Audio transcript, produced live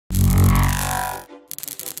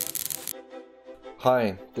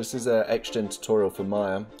Hi, this is a Xgen tutorial for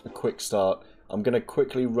Maya, a quick start. I'm going to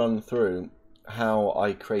quickly run through how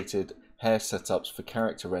I created hair setups for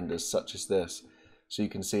character renders such as this. So you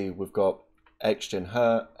can see we've got Xgen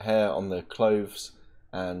hair on the clothes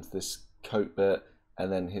and this coat bit,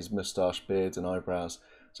 and then his moustache, beard and eyebrows.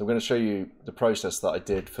 So I'm going to show you the process that I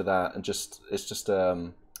did for that, and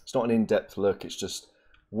it's not an in-depth look, it's just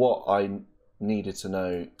what I needed to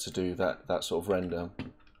know to do that sort of render.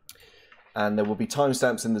 And there will be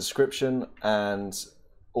timestamps in the description, and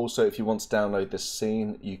also if you want to download this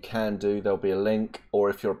scene you can do, there'll be a link, or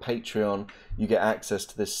if you're a Patreon you get access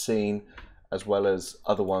to this scene as well as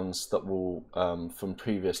other ones that will from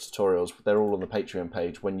previous tutorials. They're all on the Patreon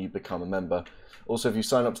page when you become a member. Also, if you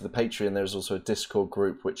sign up to the Patreon, there's also a Discord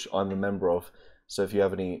group which I'm a member of, so if you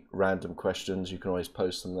have any random questions you can always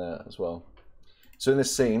post them there as well. So in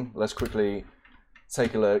this scene, let's quickly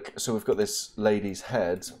take a look. So we've got this lady's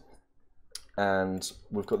head, and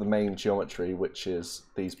we've got the main geometry, which is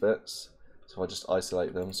these bits. So if I just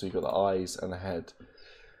isolate them, so you've got the eyes and the head.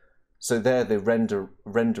 So they're the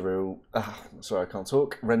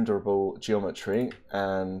renderable geometry.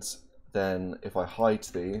 And then if I hide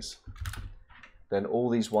these, then all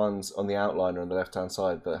these ones on the outliner on the left hand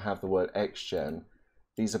side that have the word Xgen,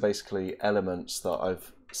 these are basically elements that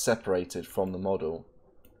I've separated from the model.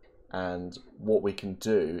 And what we can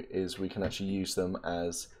do is we can actually use them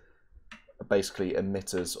as basically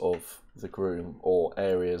emitters of the groom, or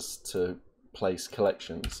areas to place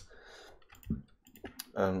collections.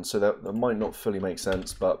 So that might not fully make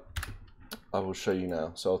sense, but I will show you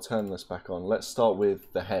now. So I'll turn this back on. Let's start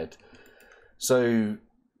with the head. So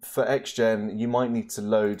for Xgen you might need to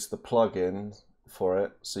load the plugin for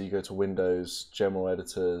it. So you go to Windows, General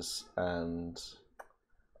Editors, and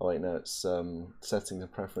oh wait, no, it's Settings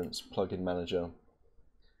and Preference, Plugin Manager.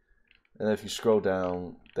 And then if you scroll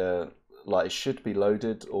down there, like, it should be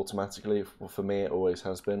loaded automatically. Well, for me it always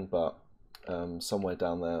has been, but somewhere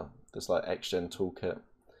down there there's like Xgen Toolkit,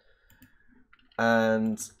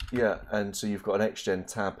 and yeah, and so you've got an Xgen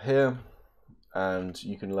tab here, and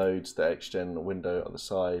you can load the Xgen window at the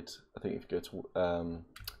side. I think if you go to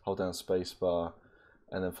hold down spacebar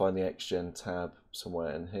and then find the Xgen tab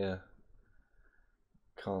somewhere in here.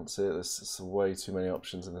 Can't see it, there's way too many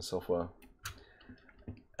options in the software.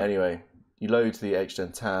 Anyway, you load the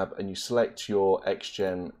Xgen tab and you select your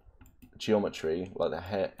Xgen geometry, like the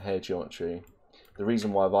hair geometry. The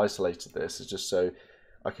reason why I've isolated this is just so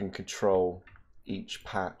I can control each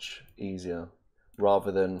patch easier,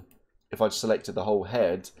 rather than if I'd selected the whole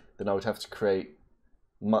head, then I would have to create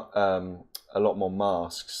a lot more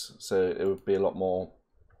masks, so it would be a lot more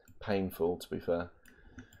painful, to be fair.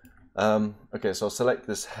 Okay, so I'll select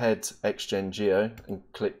this head Xgen Geo and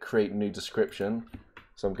click create new description.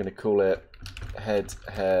 So I'm going to call it head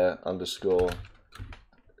hair underscore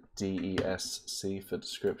DESC for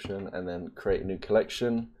description, and then create a new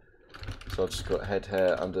collection. So I've just got head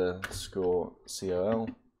hair underscore COL.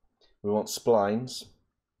 We want splines,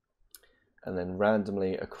 and then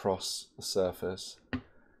randomly across the surface,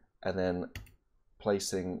 and then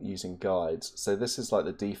placing using guides. So this is like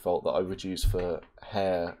the default that I would use for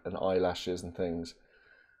hair and eyelashes and things.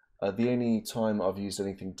 The only time I've used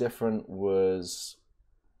anything different was,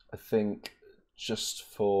 I think, just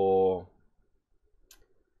for,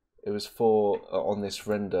 it was for on this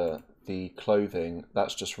render, the clothing,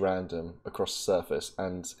 that's just random across the surface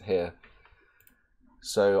and here.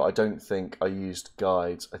 So I don't think I used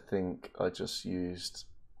guides. I think I just used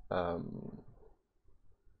or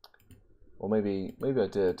maybe I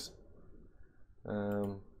did.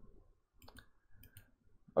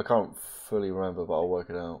 I can't fully remember, but I'll work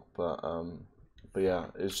it out. But yeah,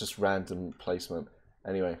 it's just random placement.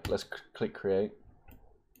 Anyway, let's click create.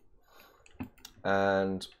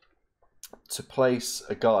 And to place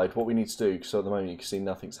a guide, what we need to do, so at the moment you can see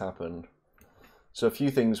nothing's happened. So a few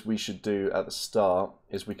things we should do at the start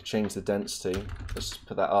is we could change the density. Let's just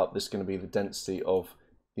put that up. This is going to be the density of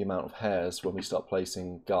the amount of hairs when we start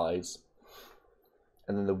placing guides.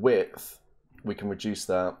 And then the width, we can reduce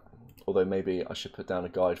that, although maybe I should put down a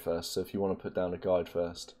guide first. So if you want to put down a guide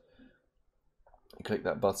first, you click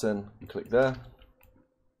that button, you click there,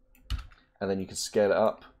 and then you can scale it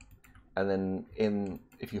up. And then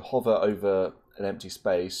if you hover over an empty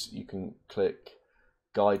space, you can click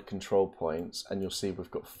guide control points, and you'll see we've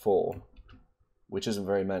got 4, which isn't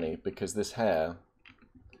very many, because this hair,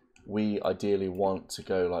 we ideally want to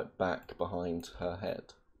go like back behind her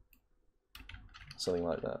head, something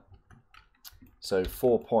like that. So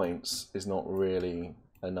 4 points is not really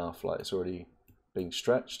enough, like it's already being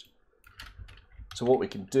stretched. So what we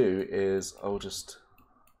can do is I'll just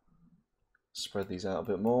spread these out a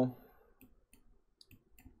bit more.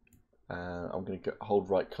 And I'm going to hold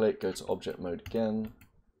right click, go to object mode again,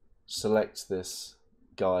 select this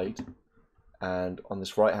guide, and on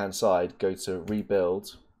this right hand side go to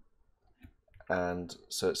rebuild, and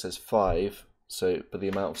so it says 5, so but the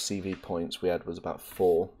amount of CV points we had was about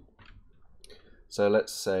 4, so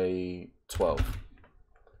let's say 12.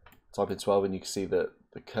 Type in 12 and you can see that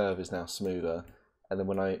the curve is now smoother, and then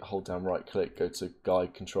when I hold down right click, go to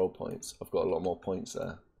guide control points, I've got a lot more points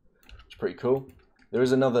there. It's pretty cool. There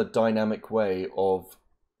is another dynamic way of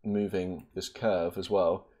moving this curve as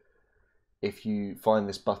well. If you find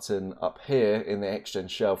this button up here in the Xgen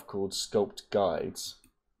shelf called Sculpt Guides,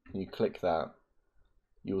 and you click that,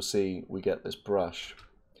 you will see we get this brush.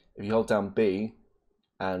 If you hold down B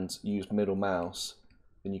and use middle mouse,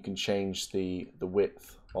 then you can change the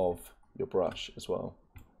width of your brush as well.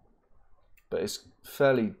 But it's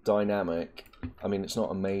fairly dynamic. I mean, it's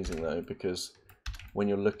not amazing though, because when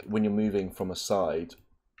you're moving from a side,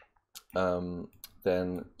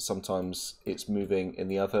 then sometimes it's moving in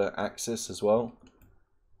the other axis as well,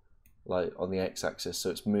 like on the x-axis, so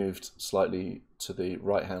it's moved slightly to the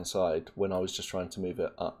right hand side when I was just trying to move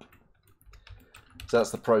it up. So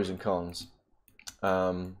that's the pros and cons.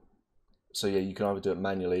 So yeah, you can either do it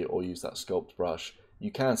manually or use that sculpt brush.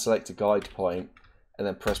 You can select a guide point and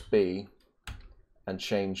then press B and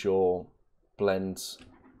change your blend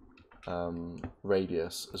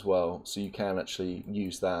radius as well, so you can actually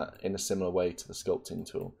use that in a similar way to the sculpting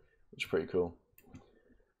tool, which is pretty cool.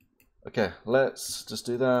 Okay, let's just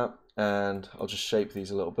do that, and I'll just shape these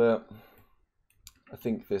a little bit. I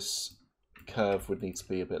think this curve would need to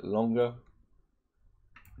be a bit longer,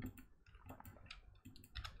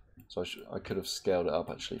 so I could have scaled it up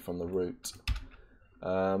actually from the root.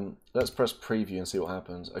 Let's press preview and see what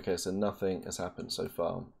happens. Okay, so nothing has happened so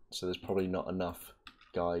far, so there's probably not enough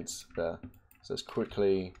guides there. So let's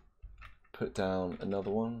quickly put down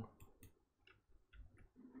another one.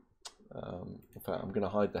 In fact, I'm going to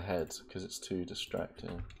hide the head because it's too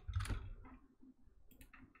distracting.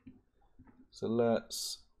 So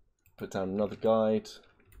let's put down another guide.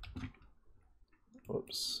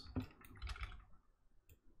 Whoops.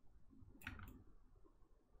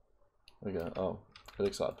 There we go. Oh, it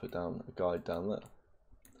looks like I put down a guide down there.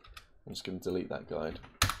 I'm just going to delete that guide.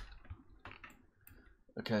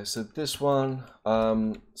 Okay, so this one, so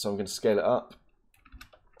I'm going to scale it up,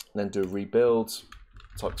 then do a rebuild,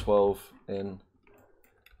 type 12 in,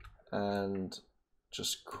 and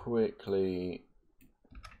just quickly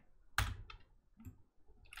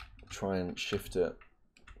try and shift it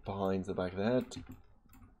behind the back of the head.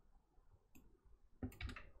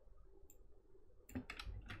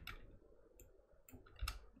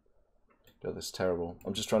 God, this is terrible.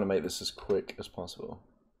 I'm just trying to make this as quick as possible.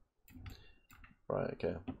 Right,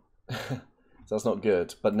 okay. So that's not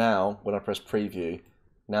good. But now, when I press preview,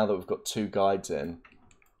 now that we've got 2 guides in,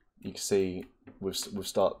 you can see we've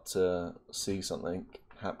started to see something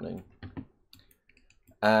happening.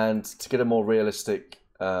 And to get a more realistic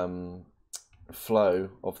flow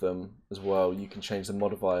of them as well, you can change the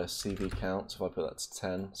modifier CV count. So if I put that to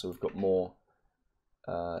 10, so we've got more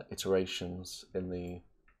iterations in the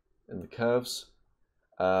curves.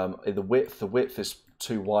 In the width is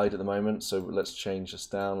too wide at the moment, so let's change this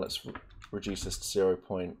down. Let's reduce this to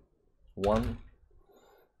 0.1,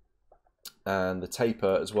 and the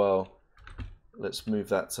taper as well, let's move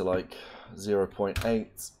that to like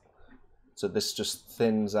 0.8, so this just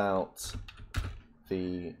thins out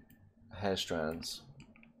the hair strands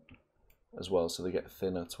as well, so they get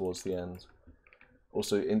thinner towards the end.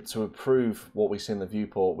 Also, to improve what we see in the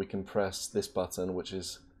viewport, we can press this button, which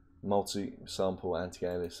is multi-sample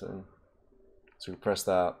anti-aliasing. So we press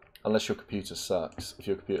that, unless your computer sucks. If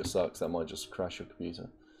your computer sucks, that might just crash your computer.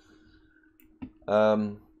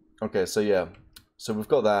 Okay, so yeah, so we've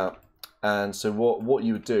got that, and so what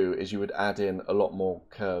you would do is you would add in a lot more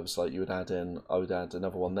curves. Like you would add in, I would add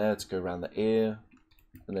another one there to go around the ear,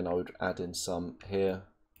 and then I would add in some here,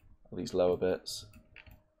 these lower bits,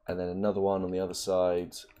 and then another one on the other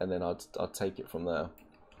side, and then I'd take it from there.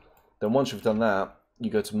 Then once you've done that, you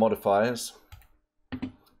go to modifiers.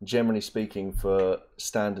 Generally speaking, for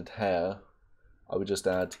standard hair, I would just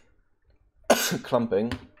add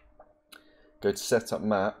clumping, go to setup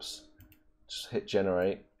maps, just hit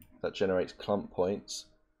generate, that generates clump points,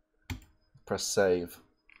 press save,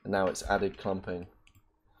 and now it's added clumping.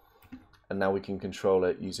 And now we can control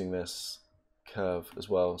it using this curve as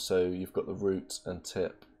well, so you've got the root and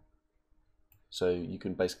tip, so you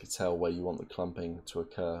can basically tell where you want the clumping to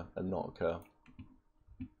occur and not occur.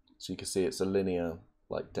 So you can see it's a linear,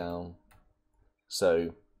 like down,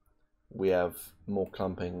 so we have more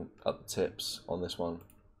clumping at the tips on this one,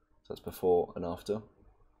 so that's before and after.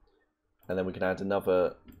 and then we can add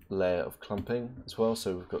another layer of clumping as well.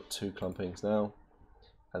 So we've got 2 clumpings now,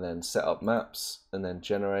 and then set up maps, and then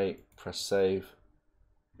generate, press save,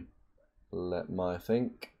 let Maya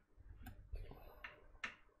think.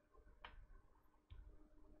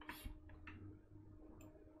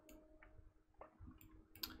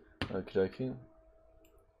 Okie dokie.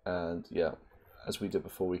 And yeah, as we did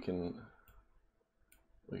before, we can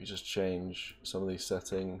just change some of these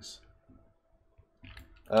settings.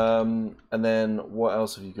 And then what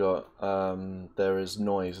else have you got? There is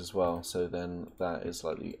noise as well, so then that is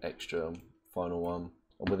like the extra final one.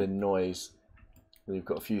 And within noise, you've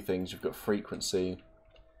got a few things. You've got frequency,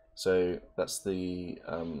 so that's the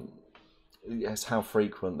it's how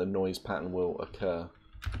frequent the noise pattern will occur.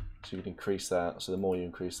 So you can increase that. So the more you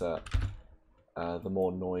increase that, the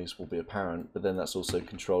more noise will be apparent. But then that's also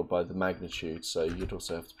controlled by the magnitude. So you'd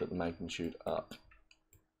also have to put the magnitude up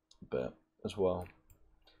a bit as well.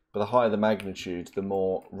 But the higher the magnitude, the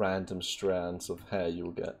more random strands of hair you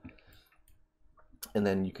will get. And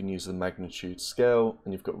then you can use the magnitude scale,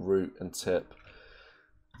 and you've got root and tip.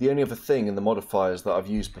 The only other thing in the modifiers that I've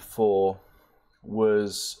used before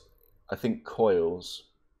was, I think, coils,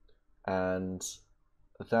 and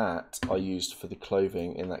that I used for the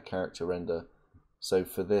clothing in that character render. So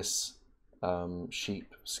for this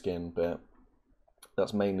sheep skin bit,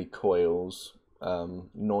 that's mainly coils,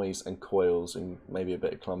 noise and coils, and maybe a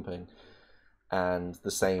bit of clumping, and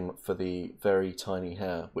the same for the very tiny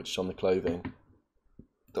hair, which is on the clothing,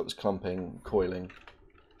 that was clumping, coiling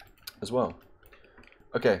as well.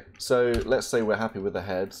 Okay, so let's say we're happy with the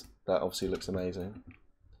head. That obviously looks amazing.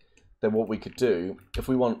 Then what we could do, if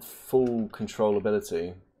we want full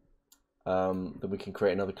controllability, then we can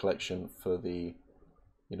create another collection for the,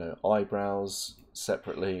 eyebrows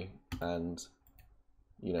separately, and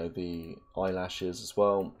the eyelashes as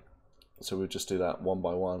well. So we'll just do that one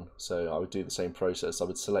by one. So I would do the same process. I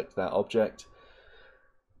would select that object,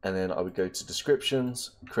 and then I would go to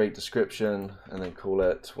descriptions, create description, and then call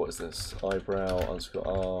it, what is this, eyebrow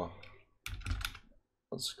 _r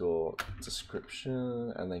 _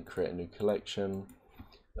 description, and then create a new collection.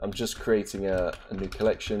 I'm just creating a new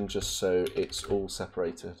collection just so it's all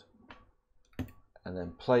separated. And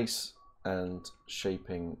then place and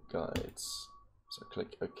shaping guides. So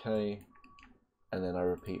click OK, and then I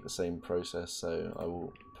repeat the same process. So I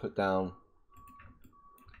will put down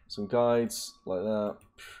some guides like that.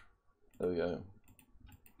 There we go.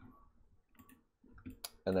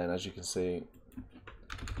 And then, as you can see,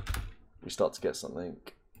 we start to get something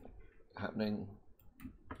happening.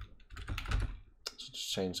 So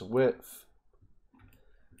just change the width.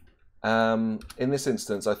 In this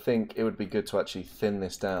instance, I think it would be good to actually thin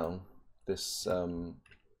this down, this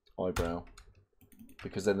eyebrow,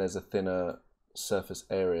 because then there's a thinner surface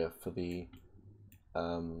area for the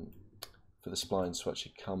splines to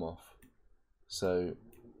actually come off. So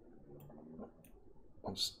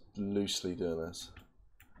I'm just loosely doing this.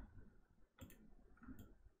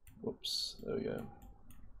 Whoops, there we go.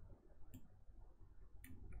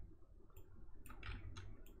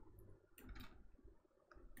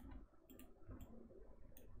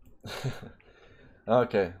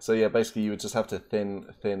 Okay, so yeah, basically you would just have to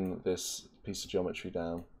thin this piece of geometry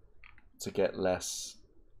down to get less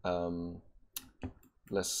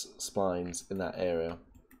splines in that area.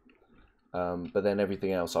 But then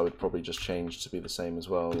everything else I would probably just change to be the same as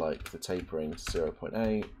well, like the tapering to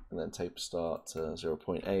 0.8, and then taper start to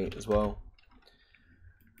 0.8 as well.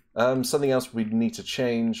 Something else we'd need to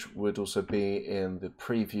change would also be in the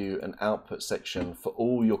preview and output section for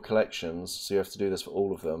all your collections. So you have to do this for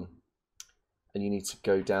all of them. And you need to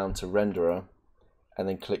go down to renderer and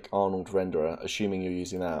then click Arnold renderer, assuming you're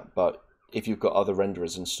using that. But if you've got other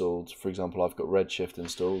renderers installed, for example, I've got Redshift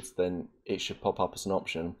installed, then it should pop up as an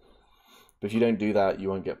option. But if you don't do that, you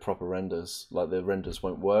won't get proper renders, like the renders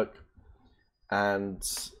won't work. And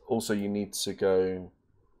also you need to go,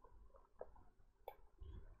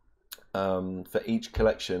 for each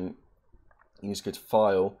collection, you need to go to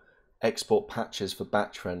File, Export Patches for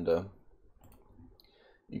Batch Render.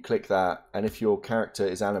 You click that, and if your character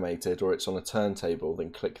is animated or it's on a turntable,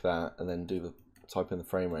 then click that and then type in the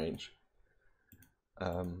frame range.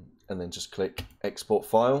 And then just click Export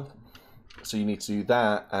File. So you need to do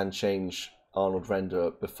that and change Arnold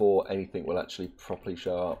Render before anything will actually properly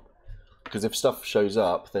show up. Because if stuff shows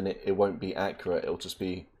up, then it won't be accurate. It'll just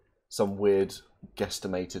be some weird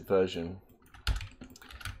guesstimated version.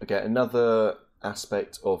 Okay, another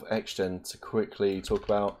aspect of Xgen to quickly talk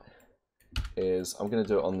about is I'm going to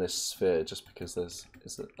do it on this sphere just because it's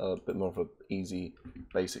a bit more of an easy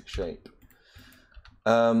basic shape.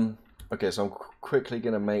 Okay, so I'm quickly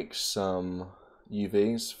going to make some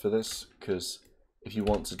UVs for this, because if you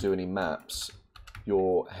want to do any maps,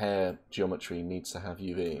 your hair geometry needs to have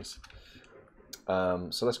UVs.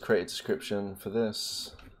 So let's create a description for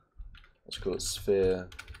this. Let's call it sphere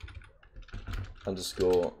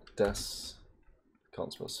underscore des,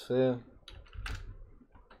 can't spell sphere,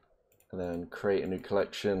 and then create a new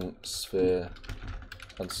collection, sphere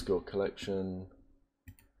underscore collection,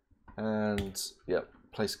 and yep,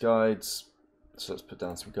 place guides. So let's put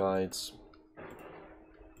down some guides.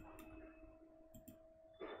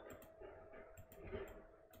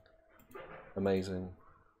 Amazing.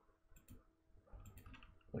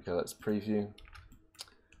 Okay, let's preview.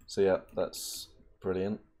 So yeah, that's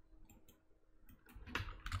brilliant.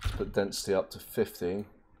 Let's put density up to 50.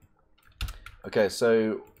 Okay,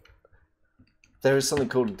 so there is something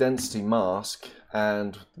called density mask,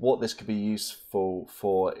 and what this could be useful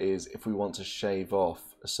for is if we want to shave off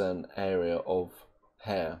a certain area of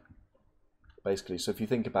hair, basically. So if you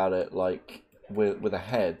think about it like with a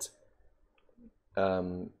head,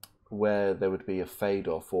 where there would be a fade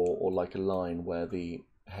off or like a line where the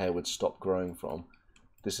hair would stop growing from,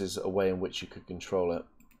 this is a way in which you could control it.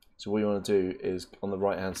 So what you want to do is on the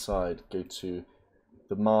right hand side, go to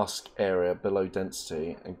the mask area below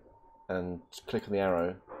density and click on the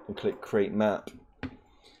arrow and click create map,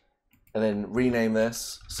 and then rename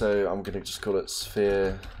this. So I'm going to just call it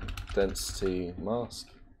sphere density mask,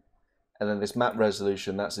 and then this map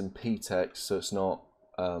resolution, that's in p text, so it's not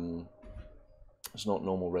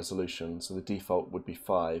normal resolution, so the default would be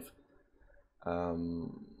 5,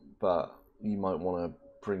 but you might want to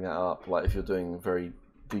bring that up, like if you're doing a very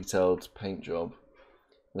detailed paint job.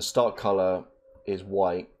 The start color is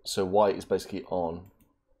white, so white is basically on,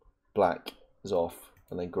 black is off,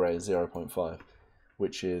 and then grey is 0.5,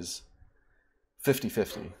 which is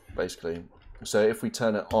 50-50 basically. So if we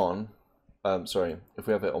turn it on, if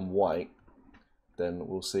we have it on white, then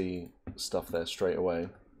we'll see stuff there straight away.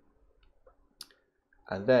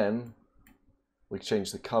 And then we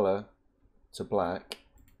change the color to black.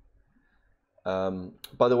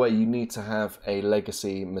 By the way, you need to have a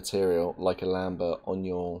legacy material like a Lambda on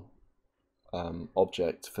your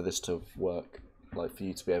object for this to work, like for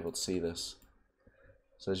you to be able to see this.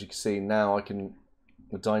 So as you can see now, I can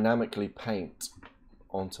dynamically paint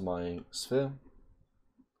onto my sphere.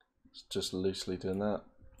 Just loosely doing that.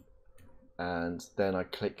 And then I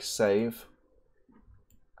click save,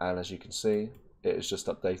 and as you can see, it has just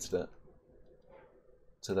updated it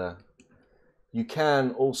to there. You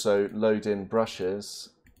can also load in brushes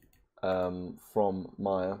from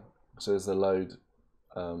Maya. So there's the load,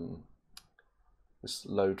 this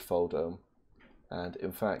load folder, and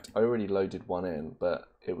in fact I already loaded one in, but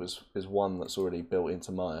there's one that's already built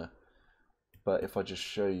into Maya. But if I just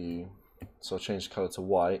show you, so I'll change the color to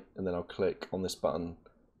white, and then I'll click on this button,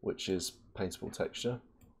 which is paintable texture.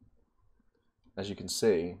 As you can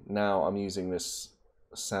see, now I'm using this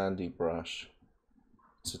sandy brush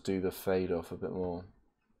to do the fade off a bit more,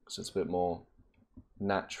 so it's a bit more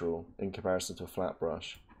natural in comparison to a flat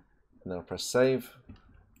brush. And then I'll press save,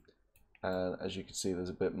 and as you can see, there's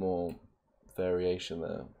a bit more variation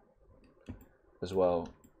there as well.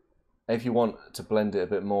 And if you want to blend it a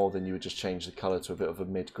bit more, then you would just change the color to a bit of a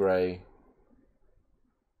mid-gray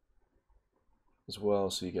as well,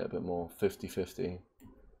 so you get a bit more 50-50.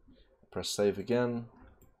 Press save again.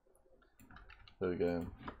 There we go.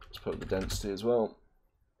 Let's put the density as well.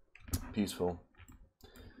 Beautiful.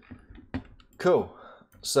 Cool.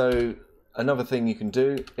 So another thing you can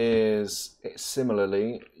do is,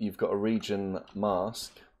 similarly, you've got a region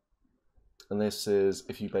mask, and this is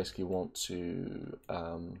if you basically want to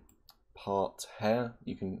part hair,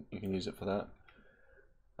 you can use it for that.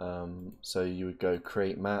 So you would go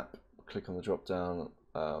create map, click on the drop down.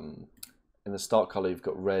 In the start color, you've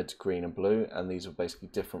got red, green, and blue, and these are basically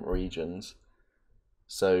different regions.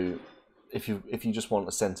 So if you just want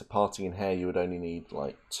a center parting in hair, you would only need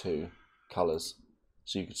like 2 colors.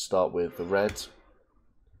 So you could start with the red,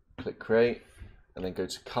 click create, and then go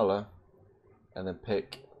to color, and then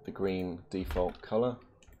pick the green default color,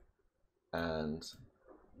 and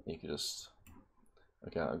you could just,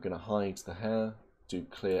 okay, I'm going to hide the hair, do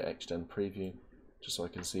clear Xgen preview, just so I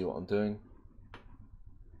can see what I'm doing.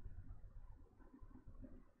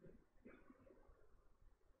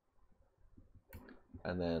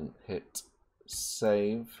 And then hit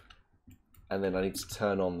save, and then I need to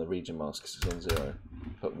turn on the region mask because it's on 0.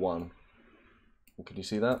 Put 1. And can you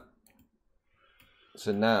see that?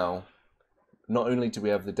 So now, not only do we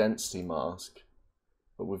have the density mask,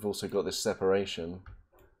 but we've also got this separation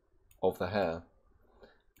of the hair.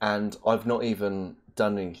 And I've not even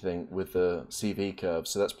done anything with the CV curve,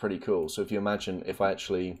 so that's pretty cool. So if you imagine if I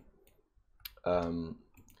actually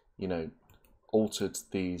you know, altered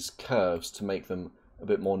these curves to make them a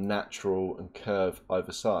bit more natural and curve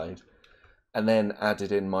either side, and then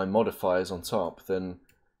added in my modifiers on top, then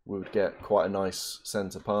we would get quite a nice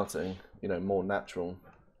center parting, you know, more natural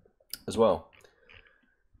as well.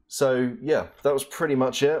 So yeah, that was pretty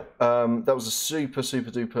much it. That was a super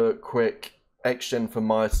duper quick Xgen for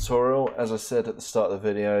Maya tutorial. As I said at the start of the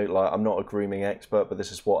video, like, I'm not a grooming expert, but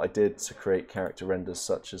this is what I did to create character renders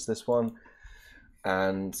such as this one.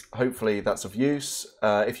 And hopefully that's of use.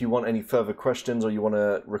 If you want any further questions or you want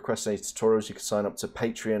to request any tutorials, you can sign up to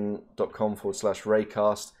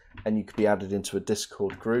patreon.com/Raycast, and you could be added into a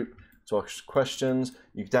Discord group to ask questions.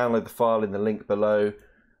 You can download the file in the link below,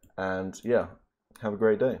 and yeah, have a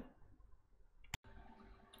great day.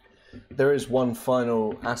 There is one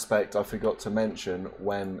final aspect I forgot to mention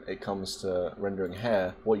when it comes to rendering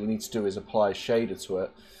hair. What you need to do is apply a shader to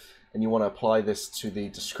it, and you want to apply this to the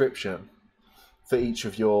description for each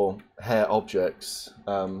of your hair objects.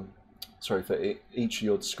 For each of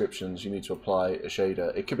your descriptions, you need to apply a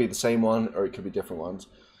shader. It could be the same one or it could be different ones.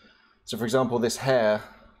 So for example, this hair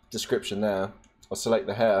description there, I'll select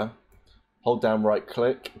the hair, hold down right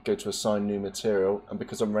click, go to assign new material, and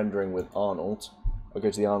because I'm rendering with Arnold, I'll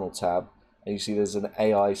go to the Arnold tab, and you see there's an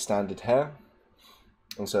AI standard hair,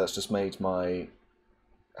 and so that's just made my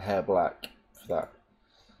hair black for that.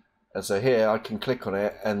 And so here I can click on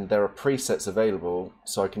it, and there are presets available,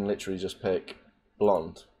 so I can literally just pick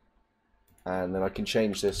blonde, and then I can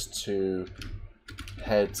change this to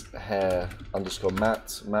head hair underscore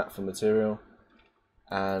matte for material,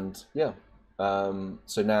 and yeah,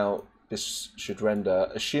 so now this should render,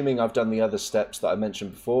 assuming I've done the other steps that I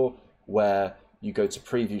mentioned before, where you go to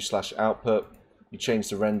preview/output, you change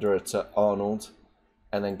the renderer to Arnold,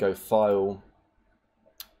 and then go file,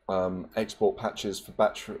 export patches for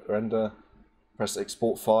batch render, press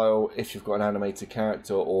export file. If you've got an animated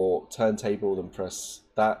character or turntable, then press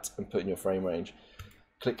that and put in your frame range.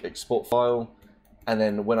 Click export file, and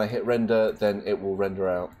then when I hit render, then it will render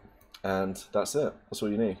out, and that's it. That's all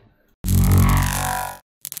you need.